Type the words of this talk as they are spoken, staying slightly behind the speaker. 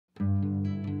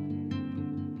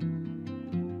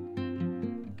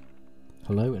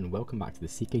Hello and welcome back to the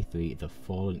CK3 The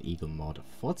Fallen Eagle mod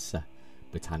Forza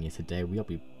Britannia. Today we'll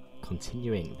be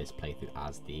continuing this playthrough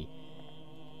as the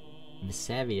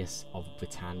Viserys of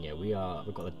Britannia. We've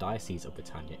got the Diocese of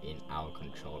Britannia in our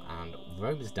control and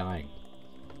Rome is dying.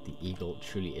 The eagle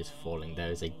truly is falling.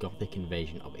 There is a Gothic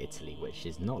invasion of Italy which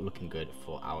is not looking good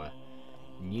for our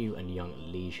new and young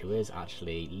liege, who is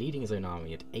actually leading his own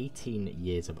army at 18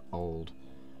 years of old,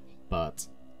 but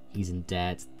he's in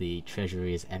debt, the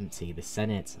treasury is empty, the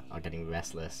Senate are getting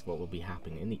restless. What will be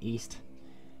happening in the east?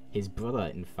 His brother,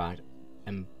 in fact,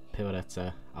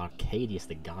 Imperator Arcadius,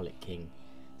 the Gallic king,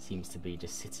 seems to be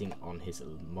just sitting on his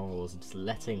morals, just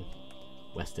letting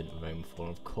Western Rome fall.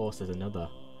 And of course, there's another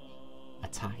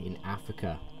attack in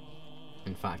Africa.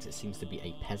 In fact, it seems to be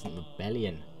a peasant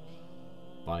rebellion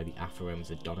by the Afro-Romans.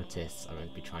 The Donatists are going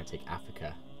to be trying to take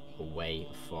Africa away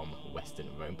from Western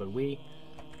Rome. But we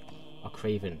are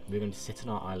craven. We're going to sit on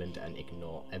our island and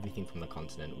ignore everything from the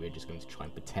continent. We're just going to try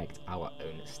and protect our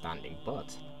own standing.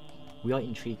 But we are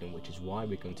intriguing, which is why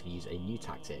we're going to use a new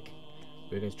tactic.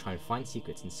 We're going to try and find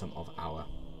secrets in some of our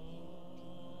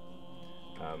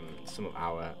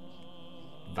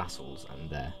vassals and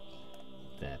their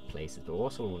places. But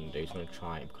also what we're going to do is we're going to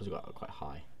try, because we've got quite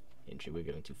high entry, we're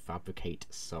going to fabricate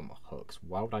some hooks.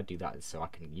 Why would I do that? Is so I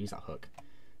can use that hook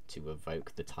to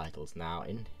revoke the titles. Now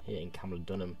here in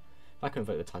Camulodunum, if I can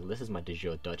revoke the title, this is my de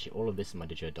jure duchy, all of this is my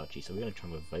de jure duchy, so we're going to try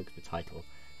and revoke the title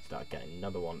so that I get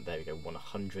another one. There we go,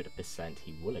 100%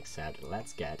 he will accept.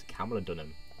 Let's get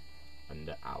Camulodunum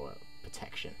under our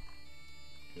protection.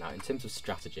 Now in terms of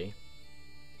strategy,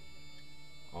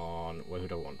 on where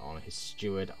would I want? On his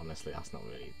steward, honestly that's not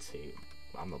really too,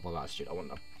 I'm not bothered about steward, I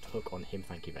want a hook on him,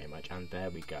 thank you very much. And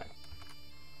there we go,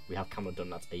 we have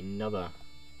Camulodunum. That's another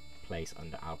place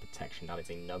under our protection. That is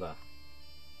another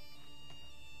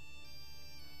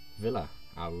villa,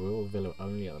 our rural villa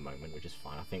only at the moment, which is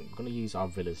fine. I think we're going to use our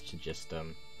villas to just got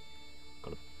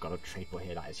a trade port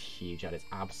here that is huge. That is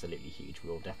absolutely huge.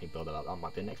 We'll definitely build it up. That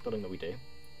might be the next building that we do.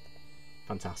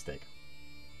 Fantastic.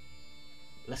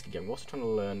 Let's get going. We're also trying to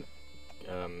learn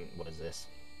what is this,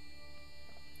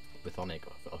 Brythonic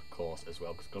of course as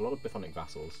well, because we've got a lot of Brythonic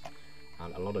vassals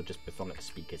and a lot of just Brythonic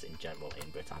speakers in general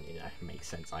in Britannia. You know, makes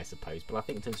sense I suppose. But I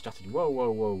think in terms of strategy, whoa.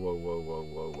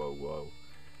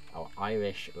 Our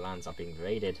Irish lands are being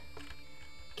raided.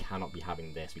 We cannot be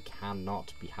having this. We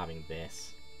cannot be having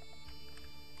this.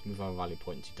 Let's move our rally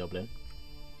point to Dublin.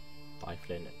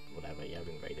 Dyflin, whatever, yeah,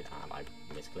 being raided, and I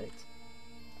misclicked.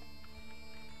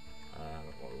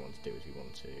 What we want to do is we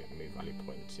want to move rally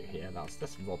point to here. Let's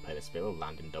roleplay this bit. We'll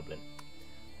land in Dublin.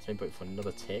 Let's maybe wait for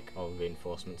another tick of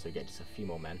reinforcement so we get just a few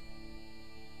more men.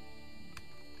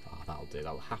 Oh, that'll do.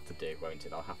 That'll have to do, won't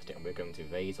it? That'll have to do. And we're going to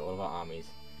raise all of our armies,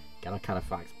 get our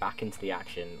cataphracts back into the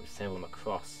action, sail them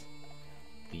across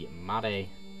the Mare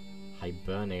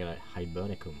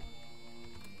Hibernicum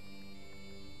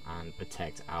and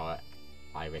protect our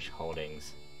Irish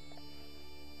holdings.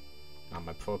 Now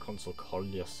my proconsul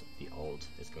Collius the Old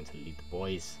is going to lead the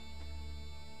boys.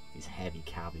 These heavy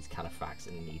cav, these cataphracts,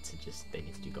 and they need to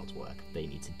do God's work. They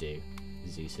need to do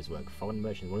Zeus's work. Foreign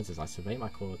merchants, what is this? I survey my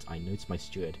court, I notice my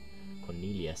steward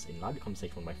Cornelius in lively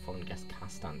conversation with my foreign guest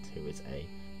Castant, who is a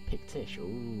Pictish.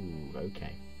 Ooh,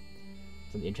 okay.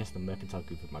 So in the interest of the mercantile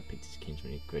group of my Pictish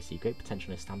kinsmen, I see great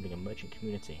potential in establishing a merchant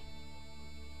community.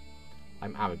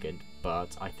 I'm arrogant,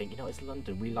 but I think, you know, it's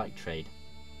London. We like trade.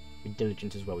 We're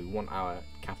diligent as well. We want our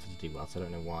capital to do well, so I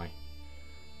don't know why.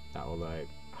 That, although,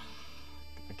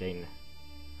 again,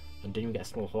 London, we get a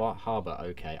small harbour.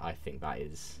 Okay, I think that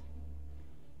is.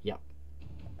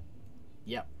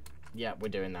 Yep, we're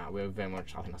doing that. We're very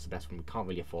much. I think that's the best one. We can't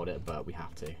really afford it, but we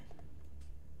have to.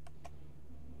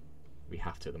 We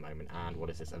have to at the moment. And what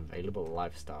is this? Available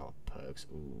lifestyle perks.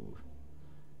 Ooh.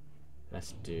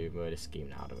 Let's do murder scheme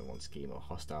now. Do we want scheme or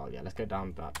hostile? Yeah, let's go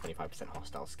down that 25%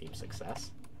 hostile scheme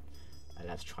success. And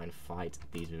let's try and fight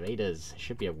these raiders.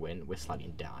 Should be a win. We're slightly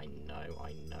in debt. I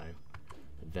know.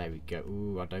 But there we go.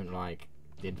 Ooh, I don't like.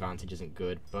 The advantage isn't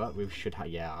good, but we should have.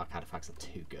 Yeah, our cataphracts are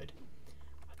too good.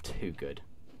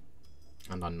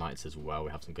 And our knights as well.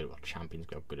 We have some good champions.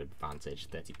 We have good advantage.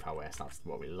 30 prowess. That's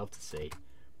what we love to see.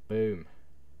 Boom.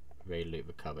 Raid loot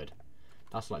recovered.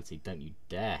 That's what I like to see. Don't you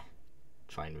dare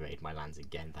try and raid my lands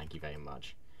again. Thank you very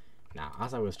much. Now,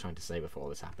 as I was trying to say before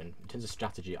this happened, in terms of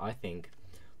strategy, I think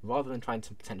rather than trying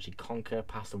to potentially conquer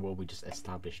past the wall, we just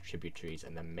establish tributaries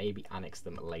and then maybe annex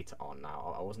them later on.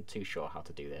 Now, I wasn't too sure how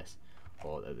to do this,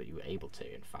 or that you were able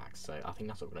to, in fact. So I think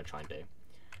that's what we're going to try and do.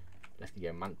 Let's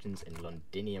go mansions in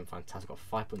Londinium. Fantastic.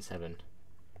 Got 5.7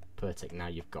 per tick. Now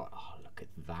you've got, oh, look at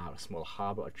that, a small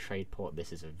harbour, a trade port.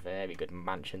 This is a very good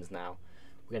mansions now.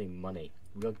 We're getting money.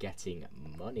 We're getting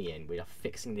money in. We are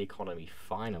fixing the economy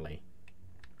finally.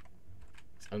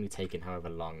 It's only taken however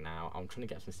long now. I'm trying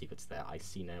to get some secrets there. I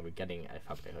see now we're getting a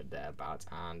fabricator hood thereabouts.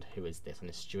 And who is this? And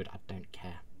a steward? I don't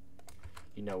care.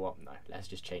 You know what? No, let's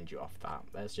just change you off that.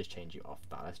 Let's just change you off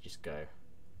that. Let's just go.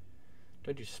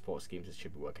 Don't do support schemes. It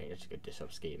should be working. Let's just go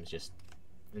disrupt schemes. Just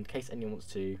in case anyone wants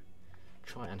to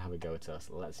try and have a go at us,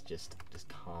 let's just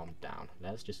calm down.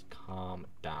 Let's just calm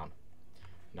down.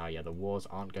 Now, yeah, the wars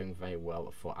aren't going very well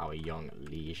for our young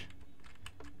liege.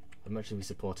 As much as we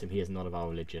support him, he is not of our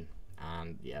religion.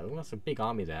 And yeah, that's a big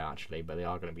army there actually, but they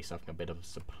are going to be suffering a bit of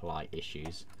supply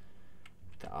issues.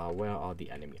 Where are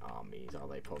the enemy armies? Are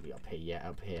they probably up here? Yeah,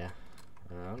 up here.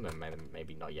 I don't know,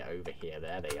 maybe not yet. Over here,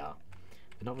 there they are.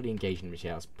 They're not really engaging in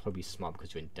yet. That's probably smart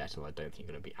because you're in debt, or I don't think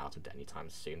you're going to be out of debt anytime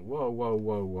soon. Whoa, whoa,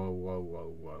 whoa, whoa, whoa,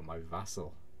 whoa, whoa, my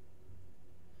vassal.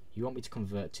 You want me to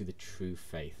convert to the true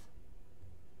faith?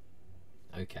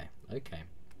 Okay, okay.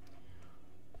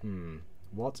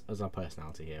 What is our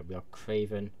personality here? We are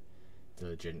craven,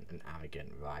 diligent, and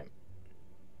arrogant, right?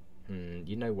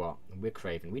 You know what? We're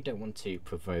craven. We don't want to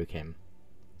provoke him.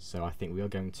 So I think we are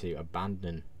going to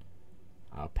abandon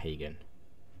our pagan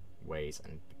ways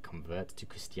and convert to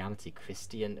Christianity.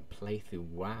 Christian playthrough.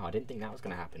 Wow, I didn't think that was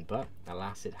going to happen, but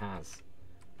alas it has.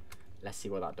 Let's see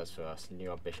what that does for us. New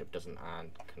our bishop doesn't and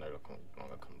can no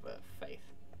longer convert faith.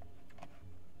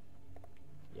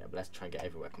 Yeah, but let's try and get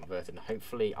everywhere converted, and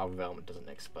hopefully our realm doesn't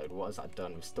explode. What has that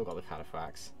done? We've still got the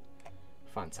Caliphrax.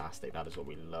 Fantastic, that is what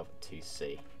we love to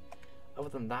see. Other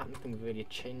than that, nothing really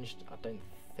changed, I don't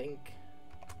think.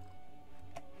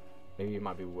 Maybe it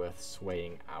might be worth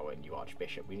swaying our new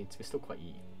archbishop. We're still quite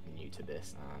new to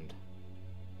this, and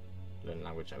learn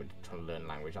language. I would try to learn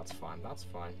language. That's fine. That's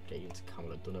fine. Get you into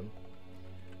Camilla Dunham.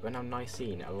 We're now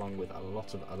Nicene, along with a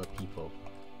lot of other people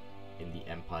in the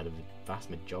empire. The vast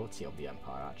majority of the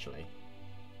empire, actually,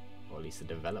 or at least the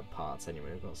developed parts. Anyway,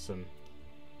 we've got some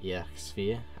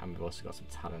sphere, and we've also got some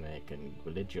Talonic and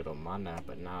Religio Romana.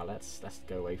 But now let's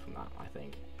go away from that. I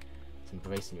think it's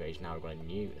embracing your age. Now we've got a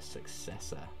new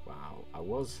successor. Wow, I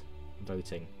was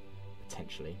voting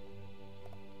potentially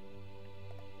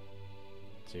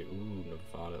to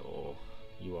Nevada, or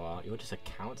you're just a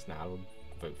count now. I'll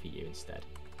vote for you instead.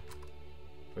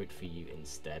 Vote for you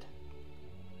instead.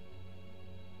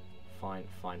 Fine.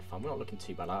 We're not looking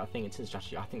too bad. I think in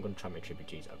strategy, I think we're going to try and make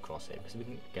tributaries across it, because we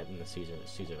can get them the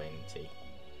suzerainty.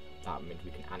 That means we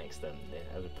can annex them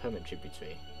as a permanent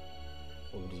tributary.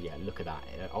 Yeah, look at that.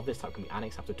 Of this type can be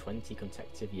annexed after 20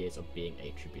 consecutive years of being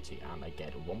a tributary, and I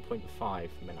get 1.5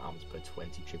 men-at-arms per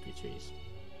 20 tributaries.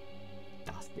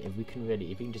 If we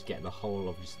can just get the whole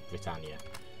of Britannia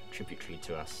tributary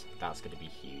to us, that's going to be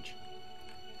huge.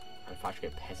 And if I should go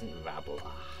peasant rabble,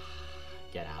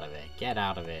 get out of it, get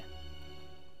out of it.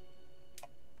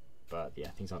 But yeah,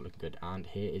 things aren't looking good. And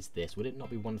here is this. Would it not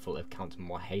be wonderful if Count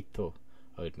Moheto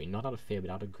owed me, not out of fear but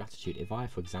out of gratitude, if I,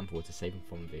 for example, were to save him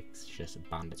from vicious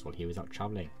bandits while he was out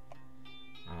travelling?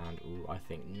 And I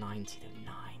think 90 to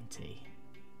 90.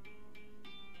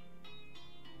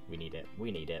 We need it.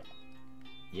 We need it.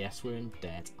 Yes, we're in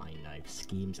debt. I know.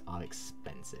 Schemes are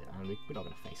expensive, and we're not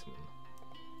going to face them.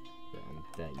 And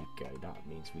there you go. That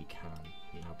means we can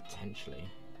now potentially.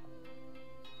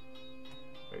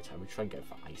 We try and go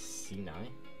for Iceni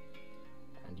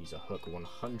and use a hook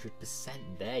 100%.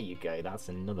 There you go. That's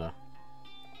another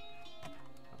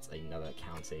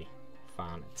county.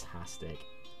 Fantastic.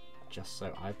 Just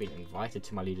so I've been invited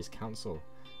to my leader's council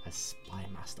as spy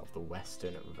master of the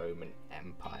Western Roman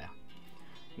Empire.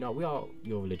 No, we are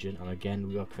your religion, and again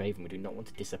we are craven. We do not want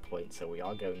to disappoint, so we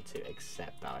are going to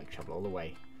accept that and travel all the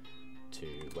way to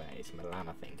where is Milan,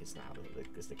 I think is now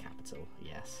the capital.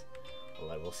 Yes.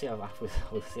 Although we'll see how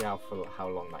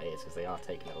long that is, because they are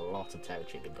taking a lot of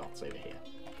territory, the Goths over here.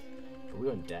 But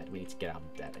we're in debt. We need to get out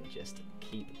of debt and just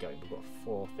keep going. We've got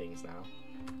 4 things now.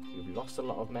 We've lost a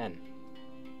lot of men.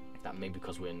 That may be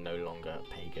because we're no longer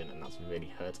pagan, and that's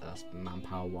really hurt us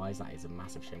manpower wise. That is a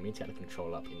massive shame. We need to get the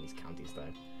control up in these counties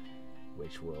though,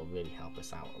 which will really help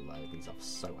us out, although these are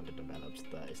so underdeveloped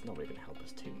that it's not really going to help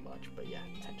us too much. But yeah,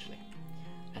 potentially.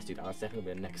 Let's do that. That's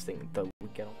definitely the next thing that we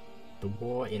get on. The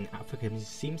war in Africa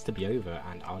seems to be over,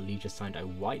 and our liege has signed a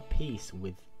white peace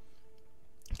with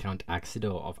Count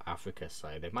Axidor of Africa.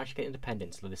 So they've managed to get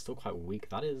independence, though they're still quite weak.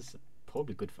 That is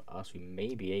probably good for us. We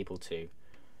may be able to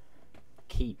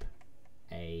keep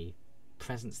a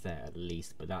presence there at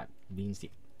least, but that means the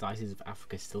Diocese of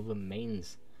Africa still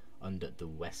remains under the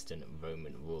Western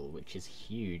Roman rule, which is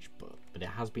huge, but there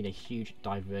has been a huge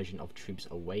diversion of troops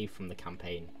away from the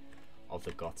campaign of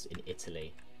the Goths in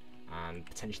Italy, and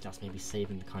potentially that's maybe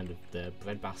saving the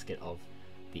breadbasket of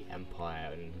the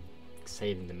empire and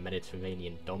saving the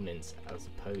Mediterranean dominance as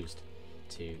opposed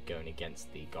to going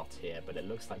against the Goths here. But it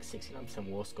looks like 69%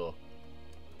 war score.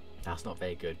 That's not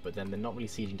very good, but then they're not really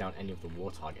sieging down any of the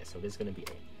war targets, so there's going to be,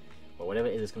 well, whatever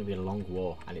it is, it's going to be a long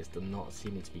war, and it's not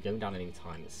seeming to be going down any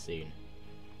time soon.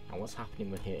 And what's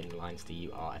happening with here in Leinster?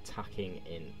 You are attacking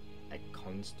in a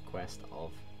conquest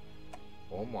of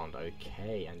Ormond,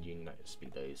 okay, and you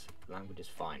speak those languages,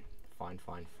 fine.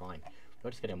 We're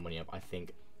just getting money up. I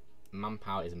think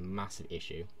manpower is a massive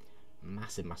issue,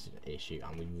 massive issue,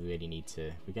 and we really need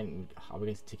to. We are getting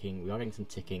some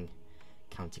ticking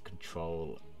county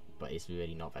control, but it's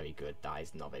really not very good. That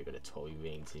is not very good at all. We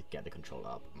really need to get the control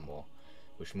up more,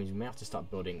 which means we may have to start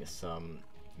building some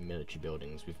military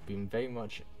buildings. We've been very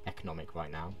much economic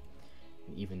right now,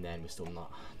 and even then we're still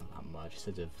not that much.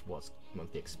 Sort of what's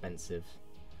monthly expensive.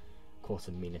 Course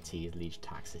amenities, liege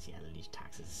taxes. Yeah, the liege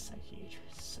taxes is so huge,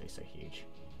 so huge.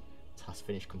 Task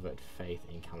finished, convert faith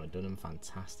in Caledonian,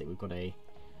 fantastic. We've got a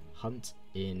hunt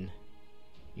in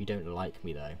You Don't Like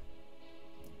Me though.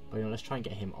 But you know, let's try and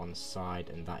get him on side,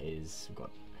 and that is, we've got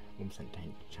 1%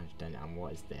 chance to, and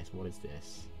what is this? What is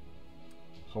this?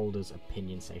 Holders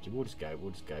opinion safety. We'll just go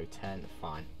 10,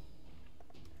 fine.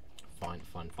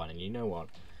 And you know what?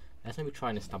 Let's maybe try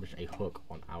and establish a hook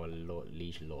on our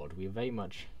liege lord. We are very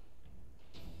much.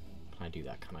 Can I do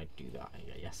that?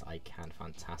 Yes, I can.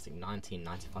 Fantastic.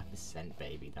 95%,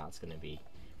 baby. That's going to be...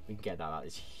 We can get that. That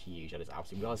is huge. That is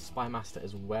absolutely... We got a spy master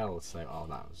as well. So, oh,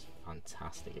 that was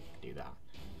fantastic if we could do that.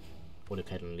 Order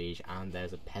declared on liege. And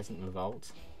there's a peasant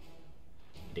revolt.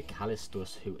 De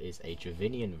Callistus, who is a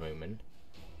Dravinian Roman.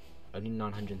 Only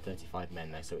 935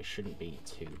 men though, so it shouldn't be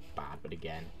too bad. But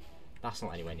again, that's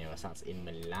not anywhere near us. That's in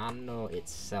Milano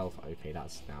itself. Okay,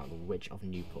 that's now the Witch of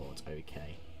Newport.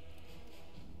 Okay.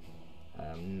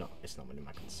 It's not really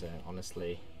my concern,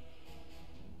 honestly.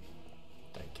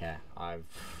 Don't care.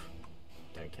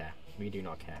 Don't care. We do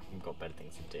not care. We've got better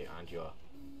things to do. And you're...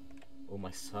 Oh, my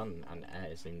son and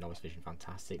heir is in Novice Vision.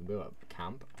 Fantastic. We're at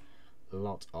camp. A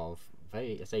lot of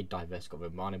very, let's say, diverse. We've got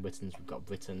Romani Britons. We've got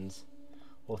Britons.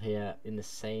 All here in the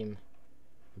same...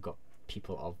 We've got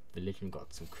people of religion. We've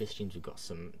got some Christians. We've got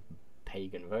some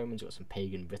pagan Romans. We've got some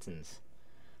pagan Britons.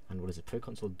 And what is it?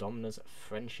 Proconsul Dominus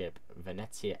Friendship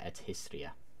Venetia et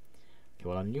Histria. Okay,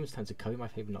 well, our numerous times of code, my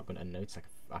favourite, not going to notice.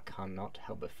 I cannot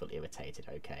help but feel irritated.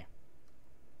 Okay.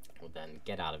 Well then,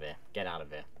 get out of here. Get out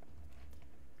of here.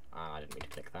 I didn't mean to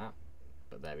click that.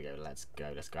 But there we go. Let's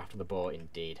go. Let's go after the ball,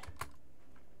 indeed.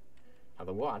 Now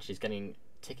the war actually is getting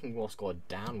ticking war score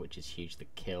down, which is huge. The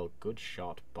kill. Good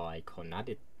shot by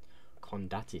Condatis.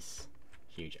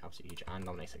 Huge. Absolutely huge. And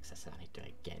nominate successor. I need to do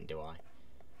it again, do I?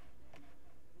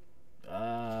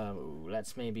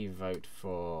 Let's maybe vote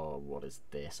for, what is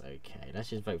this? Okay, let's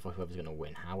just vote for whoever's going to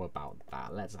win. How about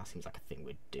that? That seems like a thing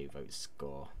we'd do. Vote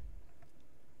score.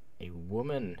 A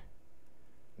woman.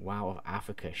 Wow, of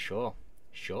Africa. Sure.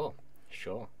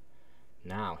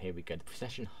 Now, here we go. The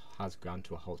procession has ground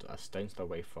to a halt a stone's throw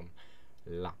away from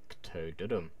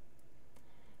Lactodudum.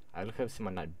 I look over to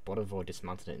my knight Bodivore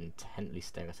dismounted and intently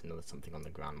staring at another something on the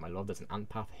ground. My lord, there's an ant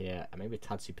path here, and maybe a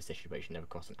tad superstitious, but you should never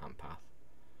cross an ant path.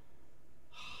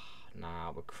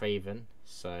 Now we're craven,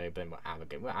 so but then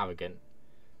we're arrogant.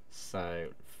 So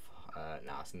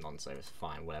nah, it's nonsense. It's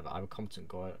fine, whatever. I'm a competent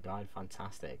guide,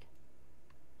 fantastic.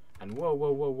 And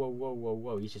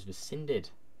whoa! He's just rescinded.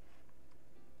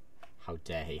 How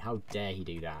dare he? How dare he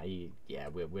do that? Yeah,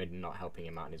 we're not helping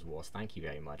him out in his wars. Thank you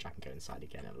very much. I can go inside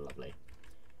again. Lovely.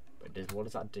 But what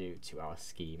does that do to our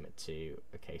scheme?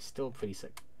 Okay, still pretty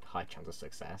high chance of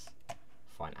success.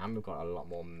 Fine, and we've got a lot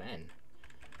more men.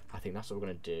 I think that's what we're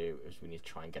going to do, is we need to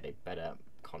try and get a better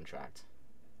contract.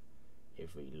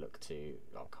 If we look to...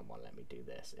 Oh, come on, let me do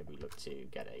this. If we look to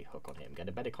get a hook on him, get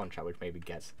a better contract, which maybe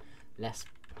gets less...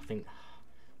 I think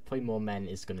probably more men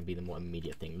is going to be the more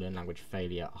immediate thing. Learn language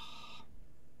failure. Oh.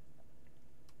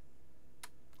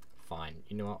 Fine.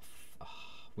 You know what? Oh,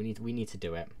 we need to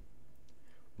do it.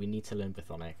 We need to learn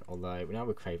Brythonic, although now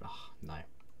we're craving... Oh, no.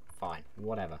 Fine.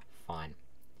 Whatever. Fine.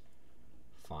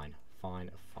 No,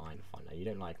 you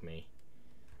don't like me.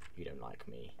 You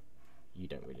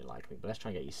don't really like me. But let's try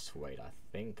and get you swayed, I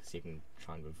think. So you can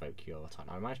try and revoke your time.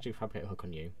 I managed to fabricate a hook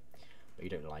on you, but you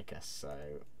don't like us. So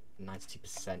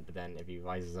 92%. But then if he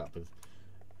rises up with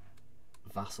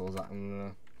vassals,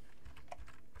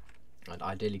 I'd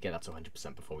ideally get that to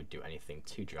 100% before we do anything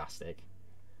too drastic.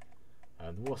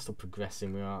 The war's still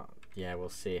progressing. Yeah, we'll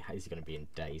see. How is he going to be in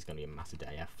debt? He's going to be a massive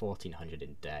debt. Yeah, 1,400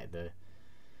 in debt.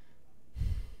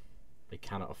 They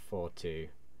cannot afford to.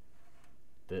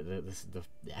 The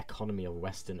economy of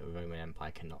Western Roman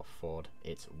Empire cannot afford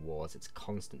its wars, its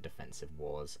constant defensive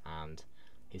wars, and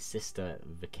his sister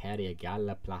Vicaria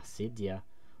Galla Placidia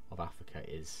of Africa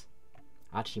is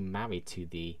actually married to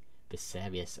the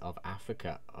Viserys of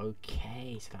Africa.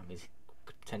 Okay, so that means he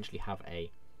could potentially have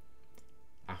a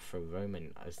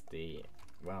Afro-Roman as the,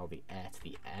 well, the heir to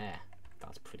the heir.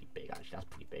 That's pretty big, actually. That's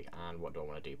pretty big. And what do I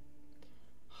want to do?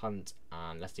 Hunt,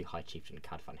 and let's do High Chieftain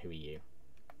Cadfan. Who are you?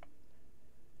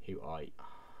 Who are you?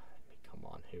 Come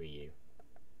on, who are you?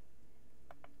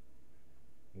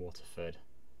 Waterford.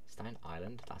 Is that an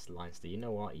island? That's Leinster. You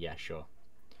know what? Yeah, sure.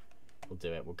 We'll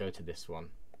do it. We'll go to this one.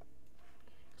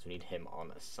 Because we need him on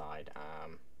the side.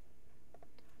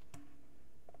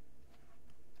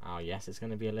 Oh, yes, it's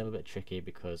going to be a little bit tricky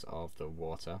because of the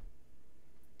water.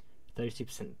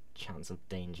 32% chance of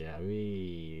danger.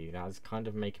 Ooh, that's kind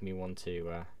of making me want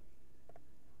to...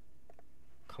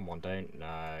 Come on, don't.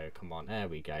 No, come on. There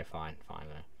we go. Fine, fine.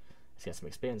 Let's get some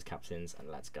experienced captains and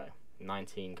let's go.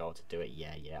 19 gold to do it.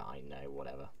 Yeah, I know.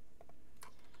 Whatever.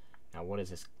 Now, what is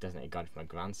this designated guide for my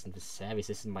grandson? Viserys.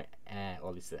 This is my heir, or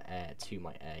at least the heir to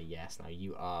my heir. Yes. Now,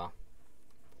 you are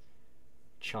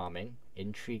charming,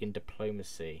 intrigue, and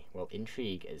diplomacy. Well,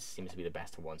 intrigue seems to be the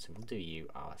best one, so we'll do you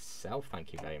ourselves.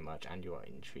 Thank you very much. And your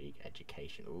intrigue,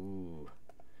 education. Ooh,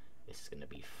 this is going to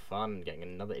be fun. Getting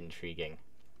another intriguing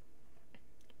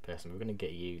person. We're going to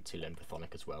get you to learn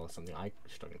Brythonic as well, something I'm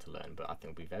struggling to learn, but I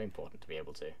think will be very important to be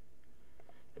able to.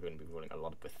 We're going to be running a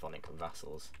lot of Brythonic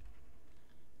vassals.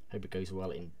 Hope it goes well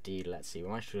indeed. Let's see. We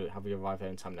might should have we arrived there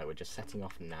in time? No, we're just setting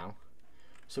off now.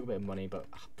 Still a bit of money, but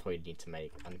I probably need to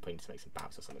make some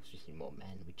bouts or something. We just need more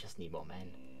men. We just need more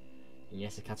men. And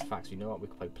yes, the cataphracts. You know what? We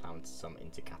could probably plow some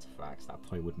into cataphracts. That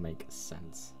probably would make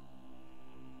sense.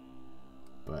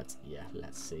 But yeah,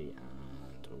 let's see.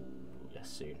 And oh,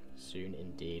 yes, soon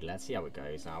indeed. Let's see how it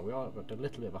goes. Now we are got a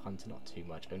little bit of a hunter, not too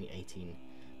much. Only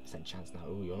 18% chance now.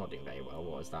 Oh, you're not doing very well.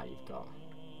 What is that you've got?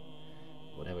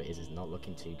 Whatever it is not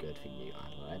looking too good for you.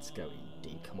 And let's go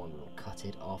indeed. Come on, we'll cut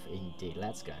it off indeed.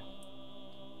 Let's go.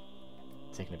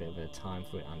 Taking a bit of a time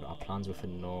for it, and our plans were for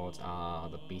Nord. Ah,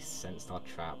 the beast sensed our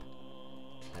trap.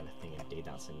 Clever thing indeed,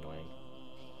 that's annoying.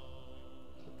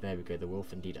 There we go, the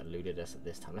wolf indeed eluded us at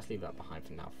this time. Let's leave that behind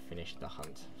for now, finish the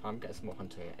hunt. I'm getting some more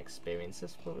hunting experience.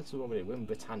 This is what we're doing. We're in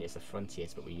Britannia, it's the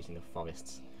frontiers, but we're using the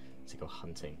forests to go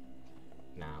hunting.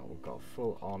 Now, we've got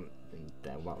full on in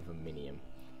there, what of a minium.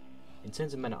 In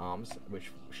terms of men-at-arms,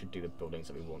 which should do the buildings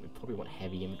that we want, we probably want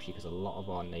heavy infantry, because a lot of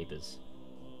our neighbours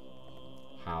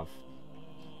have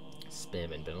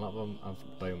spearmen, but a lot of them have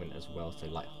bowmen as well, so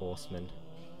like horsemen.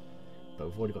 But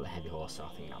we've already got the heavy horse, so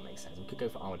I think that makes sense. We could go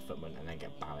for armoured footmen and then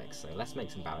get barracks, so let's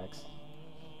make some barracks.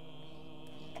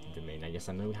 Now, yes,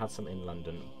 I know we had some in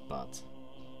London, but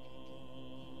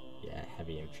yeah,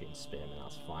 heavy infantry and spearmen,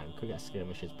 that's fine. We could get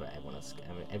skirmishers, but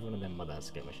everyone and their mother has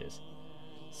skirmishers.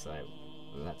 So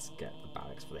let's get the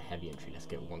barracks for the heavy infantry. Let's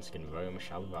get once again, Rome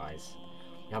shall rise.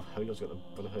 We have Holy, we've got the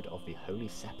Brotherhood of the Holy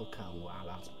Sepulchre. Wow,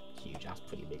 that's huge. That's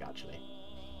pretty big, actually.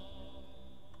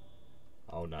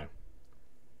 Oh no.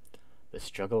 The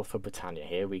struggle for Britannia.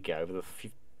 Here we go. Over the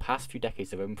past few decades,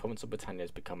 the Roman province of Britannia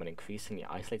has become an increasingly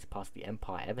isolated part of the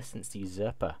empire. Ever since the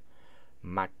usurper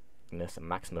Magnus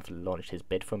Maximus launched his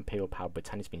bid for imperial power,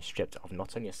 Britannia has been stripped of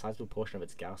not only a sizable portion of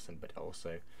its garrison, but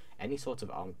also any sort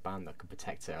of armed band that could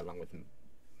protect her, along with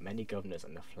many governors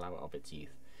and the flower of its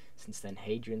youth. Since then,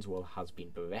 Hadrian's Wall has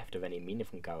been bereft of any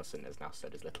meaningful garrison and has now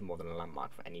served as little more than a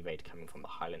landmark for any raid coming from the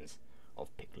highlands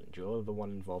of Pickland. You're all the one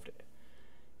involved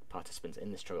participants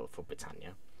in the struggle for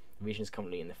Britannia. The region is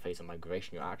currently in the phase of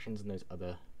migration. Your actions and those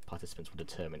other participants will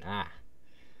determine.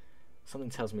 Something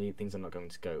tells me things are not going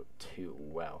to go too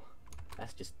well.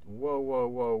 Let's just...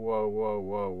 Whoa.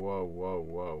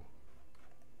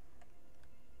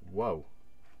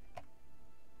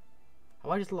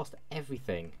 Have I just lost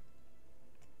everything?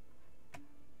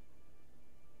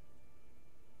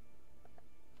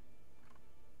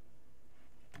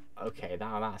 Okay,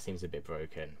 that seems a bit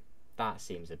broken. That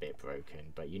seems a bit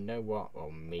broken. But you know what?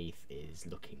 Well, Meath is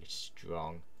looking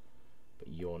strong. But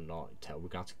you're not. We're going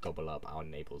to have to gobble up our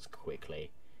neighbours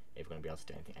quickly if we're going to be able to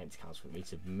do anything. Empty council. We need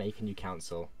to make a new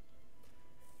council.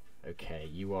 Okay,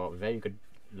 you are very good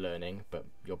learning, but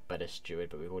you're better steward.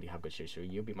 But we already have good steward, so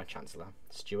you'll be my chancellor.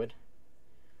 Steward.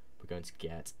 We're going to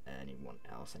get anyone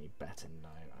else any better? No.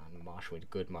 And Marshal,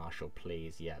 good Marshal,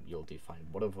 please. Yeah, you'll do fine.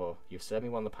 Whatever. You've served me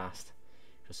well in the past.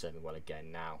 You'll serve me well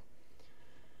again now.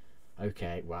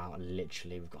 Okay, wow,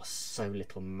 literally we've got so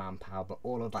little manpower, but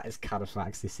all of that is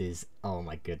cataphracts. This is, oh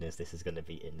my goodness, this is going to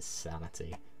be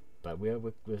insanity. But we're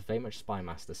very much spy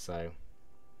masters, so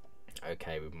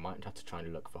okay, we might have to try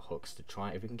and look for hooks to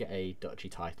try. If we can get a duchy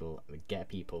title, get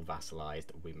people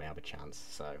vassalized, we may have a chance.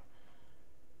 So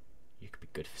You could be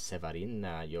good for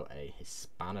Severina. You're a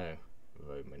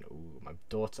Hispano-Roman. Ooh, my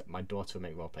daughter will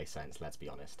make roleplay sense, let's be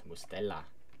honest. Mustela.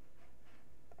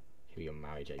 Who you're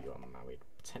married? Yeah, you are married.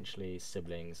 Potentially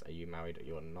siblings. Are you married?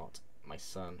 You're not. My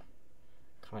son.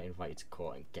 Can I invite you to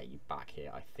court and get you back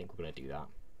here? I think we're going to do that.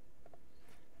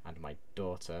 And my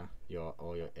daughter, you're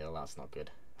ill. That's not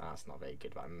good. That's not very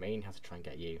good. But I mainly have to try and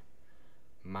get you.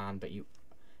 Man, but you...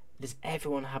 Does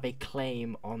everyone have a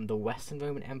claim on the Western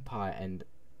Roman Empire? And...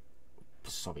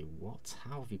 Sorry, what?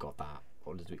 How have you got that?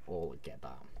 Or did we all get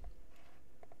that?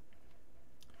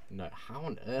 No, how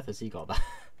on earth has he got that?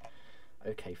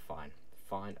 Okay, fine.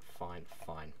 Fine.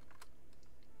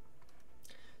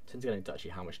 Turns out in Duchy,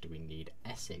 how much do we need?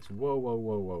 Essex.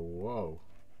 Whoa.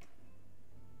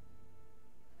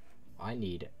 I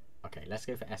need... Okay, let's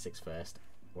go for Essex first.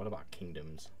 What about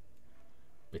kingdoms?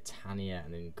 Britannia,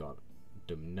 and then we've got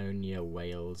Dumnonia,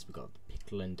 Wales. We've got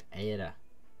Pickland, Eire.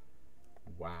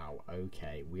 Wow,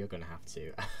 okay. We are going to have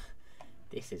to...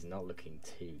 This is not looking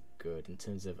too good in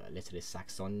terms of Little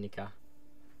Saxonica.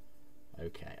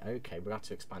 Okay, we're going to have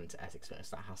to expand to Essex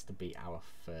first. That has to be our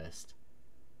first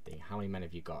thing. How many men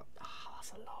have you got? Oh,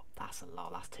 that's a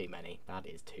lot. That's too many. That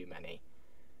is too many.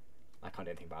 I can't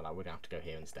do anything about that. We're going to have to go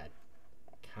here instead.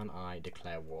 Can I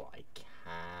declare war? I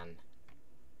can.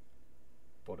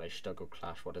 But a struggle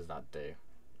clash, what does that do?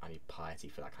 I need piety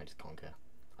for that. Can I just conquer?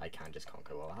 I can just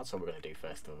conquer. Well, that's what we're going to do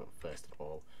first of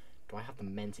all. Do I have the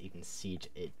men to even siege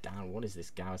it down? What is this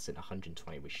garrison?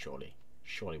 120. We surely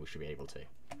we should be able to.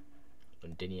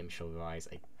 Londinium shall rise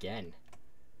again.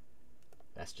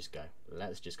 Let's just go.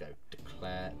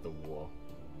 Declare the war.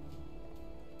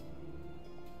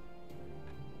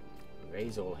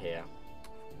 Raise all here.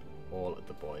 All of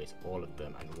the boys. All of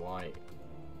them. And why?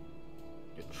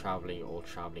 You're travelling. You're all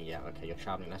travelling. Yeah, okay, you're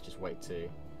travelling. Let's just wait to...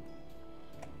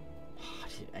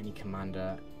 Any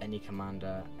commander.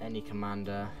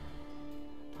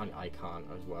 Apparently I can't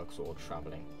as well because we're all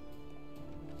travelling.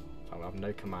 So we have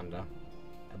no commander.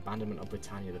 Abandonment of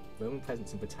Britannia. The Roman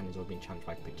presence in Britannia has all been challenged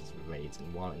by pictures of raids,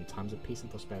 and while in times of peace and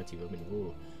prosperity Roman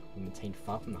rule will maintain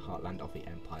far from the heartland of the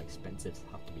empire, expenses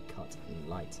have to be cut in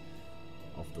light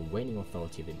of the waning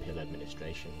authority of the imperial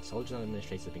administration. Soldiers and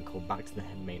administrators have been called back to the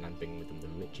mainland, bringing with them the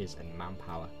riches and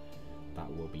manpower that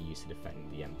will be used to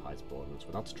defend the empire's borders.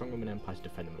 Without a strong Roman empire to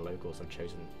defend them, the locals have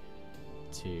chosen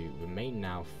to remain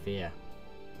now, fear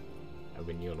a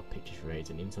renewal of pictures raids,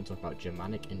 and even some talk about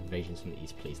Germanic invasions from the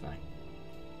east. Please no.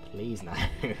 Please no.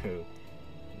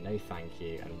 No thank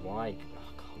you. And why?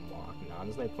 Oh, come on. No,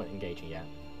 there's no point engaging yet.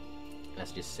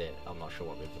 Let's just sit. I'm not sure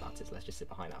what move that is. Let's just sit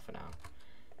behind that for now.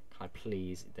 Can I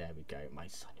please? There we go. My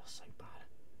son, you're so bad.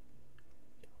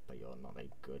 But you're not very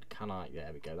good. Can I?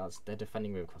 There we go. They're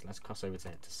defending river crossing. Let's cross over to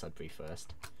Sudbury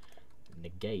first.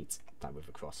 Negate that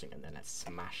river crossing, and then let's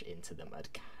smash into them at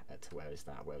where is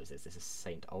that? Where is this? This is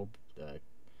Saint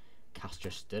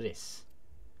Castrosturis.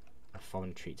 A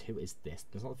foreign treat. Who is this?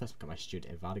 There's not the first time my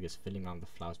student Evadigus filling around the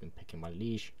flowers been picking my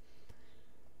liege.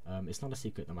 It's not a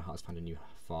secret that my heart has found a new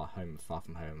far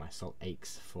from home. My soul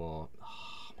aches for...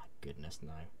 Oh my goodness,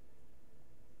 no.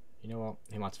 You know what?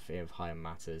 Who might fear of higher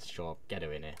matters? Sure, get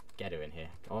her in here. Get her in here.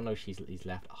 Oh no, he's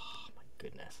left. Oh my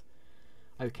goodness.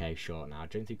 Okay, sure. Now,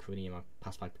 during through Corinium, I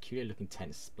passed by peculiar looking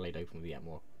tents displayed open with yet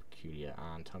more peculiar,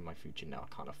 and tell me my future. No,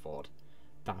 I can't afford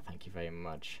that. Thank you very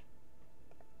much.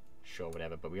 Sure,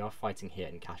 whatever. But we are fighting here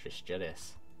in Cassius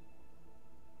Juris.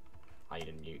 I need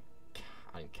a new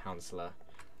councillor.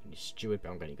 I need a steward, but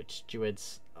I'm getting good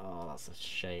stewards. Oh, that's a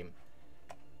shame.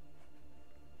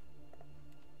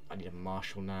 I need a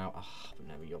marshal now. Oh, but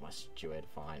no, you're my steward.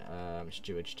 Fine.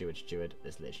 Steward.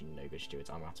 There's literally no good stewards.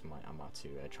 I'm out to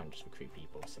try and just recruit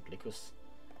people. Simplicus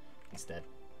instead.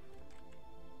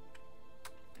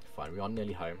 Fine. We are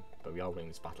nearly home, but we are winning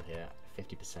this battle here.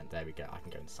 50%. There we go. I can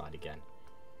go inside again.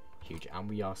 Huge. And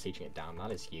we are sieging it down.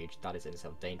 That is huge. That is in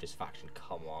itself dangerous faction.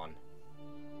 Come on.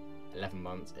 11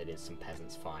 months. It is some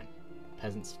peasants. Fine.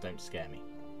 Peasants don't scare me.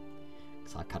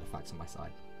 Because I have Catafax on my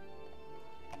side.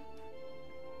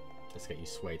 Let's get you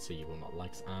swayed so you will not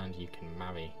like us, and you can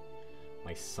marry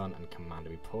my son and commander.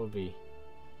 We probably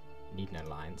need an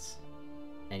alliance.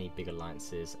 Any big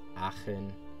alliances?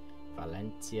 Aachen,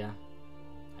 Valencia,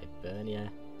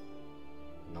 Hibernia,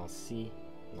 Nancy,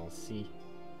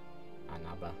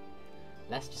 Annaba.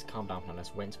 Let's just calm down now.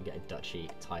 Let's wait until we get a duchy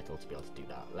title to be able to do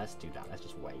that. Let's do that. Let's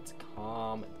just wait.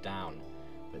 Calm down.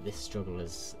 But this struggle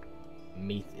is...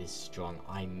 Meath is strong.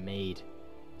 I made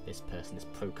this person, this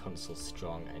proconsul,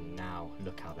 strong, and now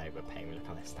look how they repay me. Look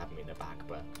how they're stabbing me in the back.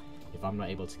 But if I'm not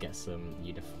able to get some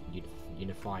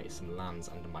unify some lands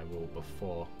under my rule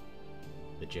before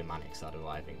the Germanics are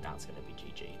arriving. That's going to be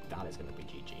GG. That is going to be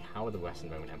GG. How are the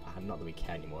Western Roman Empire? Not that we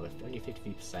care anymore. They're only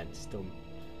 53%. Still,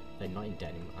 they're not in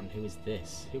debt anymore. And who is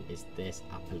this? Who is this?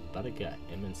 Appelberger,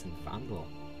 Immense and Vandal.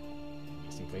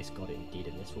 Yes, embrace God indeed,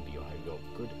 and this will be your home. You're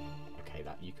good. Okay,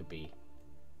 that you could be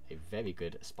a very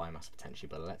good spy master potentially,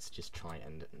 but let's just try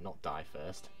and not die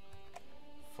first.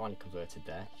 Finally converted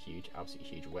there. Huge, absolutely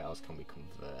huge. Where else can we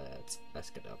convert?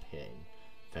 Let's get up here in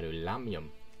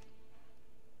Verulamium.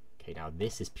 Okay, now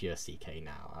this is pure CK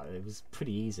now. It was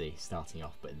pretty easy starting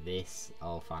off, but this,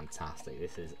 oh fantastic.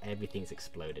 This is, everything's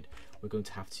exploded. We're going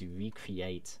to have to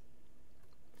recreate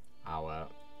our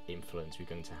influence. We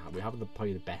have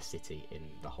probably the best city in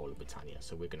the whole of Britannia,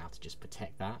 so we're going to have to just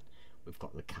protect that. We've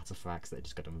got the cataphracts that are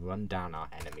just going to run down our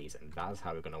enemies, and that's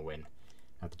how we're going to win.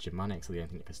 Now the Germanics are the only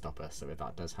thing that can stop us, so if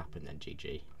that does happen, then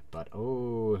GG. But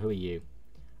oh, who are you?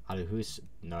 Who's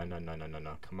no.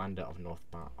 Commander of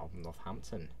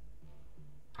Northampton.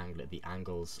 The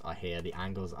Angles are here. The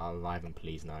Angles are arriving.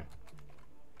 Please no.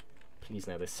 Please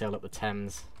no. They sail up the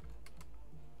Thames,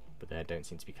 but they don't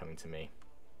seem to be coming to me.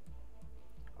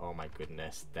 Oh my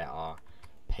goodness, there are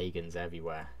pagans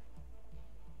everywhere.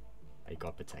 May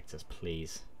God protect us,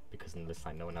 please, because in this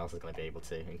time no one else is going to be able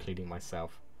to, including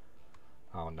myself.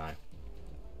 Oh no.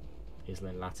 He's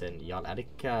learned Latin. Jarl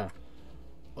Erika.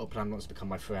 Upland wants to become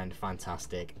my friend.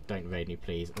 Fantastic. Don't raid me,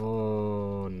 please.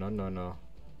 Oh, no.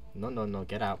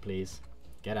 Get out, please.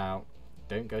 Get out.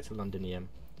 Don't go to Londinium.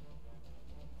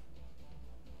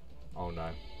 Oh no.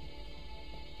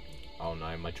 Oh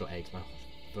no, my jaw aches. My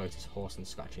throat is hoarse and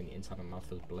scratching. The inside of my mouth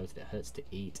feels bloated. It hurts to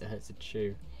eat. It hurts to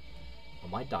chew.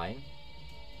 Am I dying?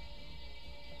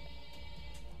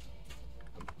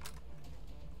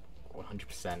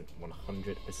 100%,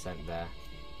 100% there.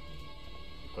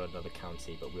 We've got another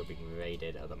county, but we're being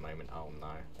raided at the moment. Oh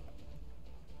no.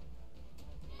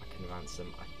 I can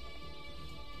ransom.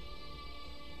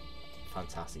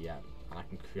 Fantastic, yeah. And I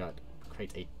can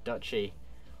create a duchy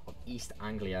of East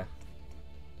Anglia.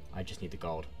 I just need the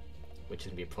gold, which is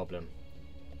going to be a problem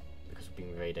because we're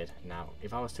being raided. Now,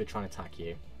 if I was to try and attack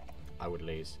you, I would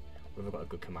lose. We've got a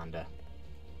good commander.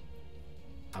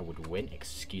 I would win.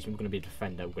 Excuse me, we're going to be a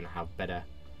defender. We're going to have better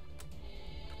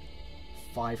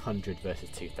 500 versus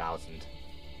 2000.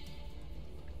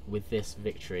 With this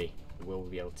victory, we'll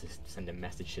be able to send a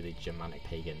message to the Germanic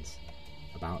pagans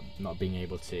about not being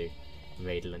able to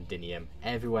raid Londinium.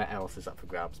 Everywhere else is up for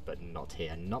grabs, but not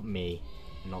here. Not me,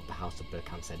 not the House of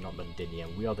Berkhamsted, not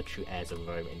Londinium. We are the true heirs of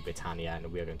Rome in Britannia,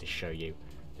 and we are going to show you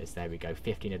this. There we go.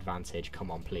 15 advantage. Come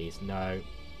on, please. No.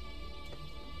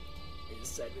 It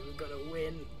said we were gonna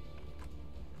win.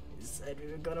 It said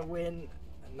we were gonna win,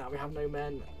 and now we have no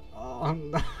men. Oh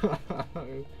no!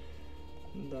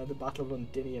 No, the Battle of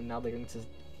Londinium. Now they're going to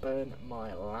burn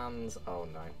my lands. Oh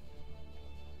no!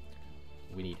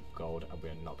 We need gold, and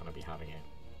we're not going to be having it.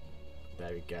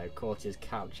 There we go. Courtier's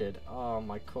captured. Oh,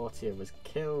 my courtier was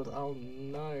killed. Oh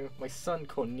no! My son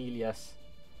Cornelius.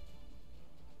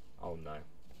 Oh no!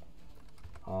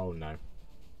 Oh no!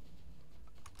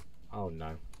 Oh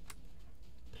no!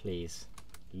 Please,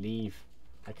 leave.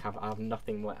 I have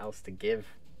nothing more else to give.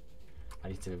 I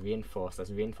need to reinforce. Let's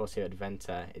reinforce here at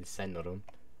Venta in Sennorum.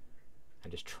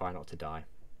 And just try not to die.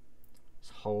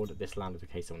 Let's hold this land with the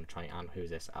case I want to try and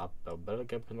who's this? I'll go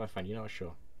with my friend, you know,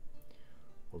 sure.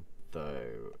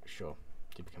 Although, sure.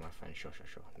 Did become my friend, sure.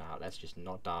 Now let's just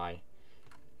not die.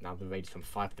 Now the raid is from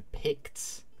 5. The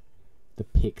Picts. The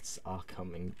Picts are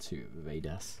coming to raid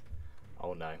us.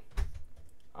 Oh no.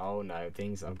 Oh no,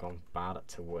 things have gone bad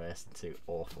to worse to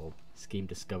awful. Scheme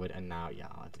discovered, and now, yeah,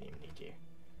 I didn't even need you.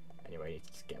 Anyway,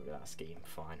 just get rid of that scheme.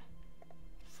 Fine.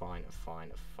 Is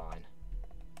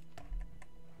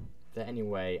there any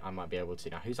way I might be able to?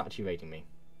 Now, who's actually raiding me?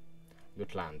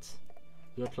 Jutland.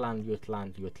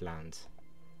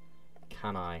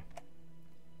 Can I?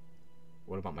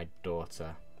 What about my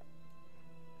daughter?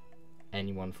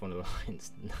 Anyone from the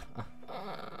alliance?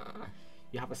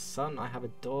 You have a son, I have a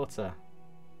daughter.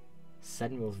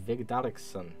 Senril Vigdalik's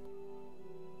son.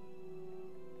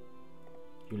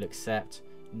 You'll accept.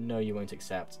 No, you won't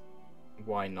accept.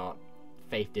 Why not?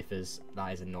 Faith differs.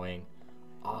 That is annoying.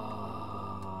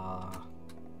 Ah,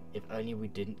 if only we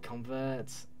didn't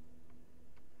convert.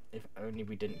 If only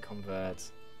we didn't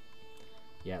convert.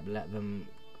 Yeah, let them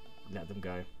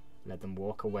go. Let them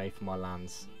walk away from our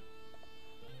lands.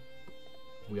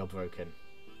 We are broken.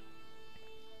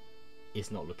 It's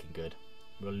not looking good.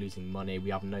 We're losing money. We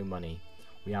have no money.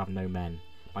 We have no men.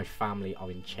 My family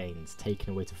are in chains,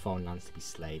 taken away to foreign lands to be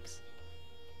slaves.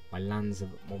 My lands,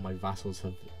 all my vassals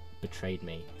have betrayed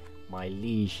me. My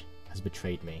liege has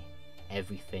betrayed me.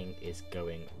 Everything is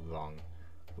going wrong.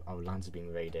 Our lands are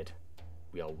being raided.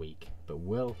 we are weak. But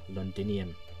will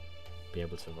Londinium be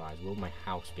able to rise? Will my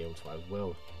house be able to rise?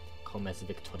 Will Comes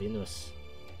Victorinus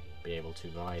be able to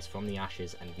rise from the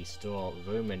ashes and restore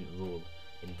Roman rule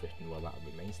in Britain? Well, that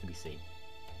remains to be seen.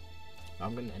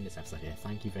 I'm going to end this episode here.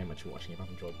 Thank you very much for watching. If you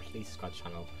have enjoyed, please subscribe to the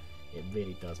channel. It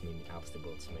really does mean the absolute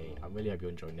world to me. I really hope you're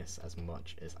enjoying this as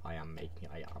much as I am making it.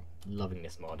 I am loving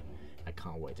this mod. I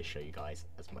can't wait to show you guys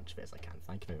as much of it as I can.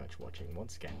 Thank you very much for watching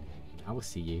once again. I will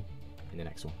see you in the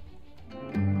next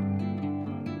one.